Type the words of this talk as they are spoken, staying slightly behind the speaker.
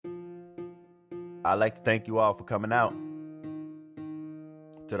I'd like to thank you all for coming out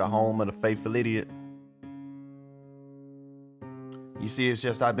to the home of the Faithful Idiot. You see, it's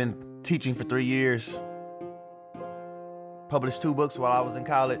just I've been teaching for 3 years, published 2 books while I was in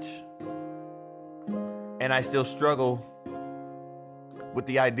college, and I still struggle with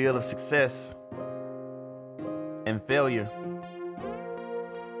the ideal of success and failure.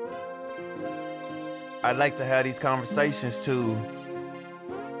 I'd like to have these conversations to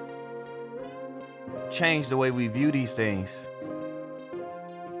change the way we view these things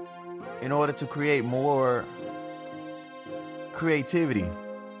in order to create more creativity,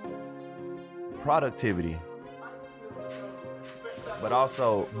 productivity, but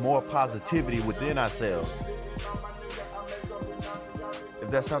also more positivity within ourselves. If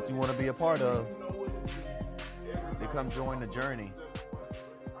that's something you want to be a part of, then come join the journey.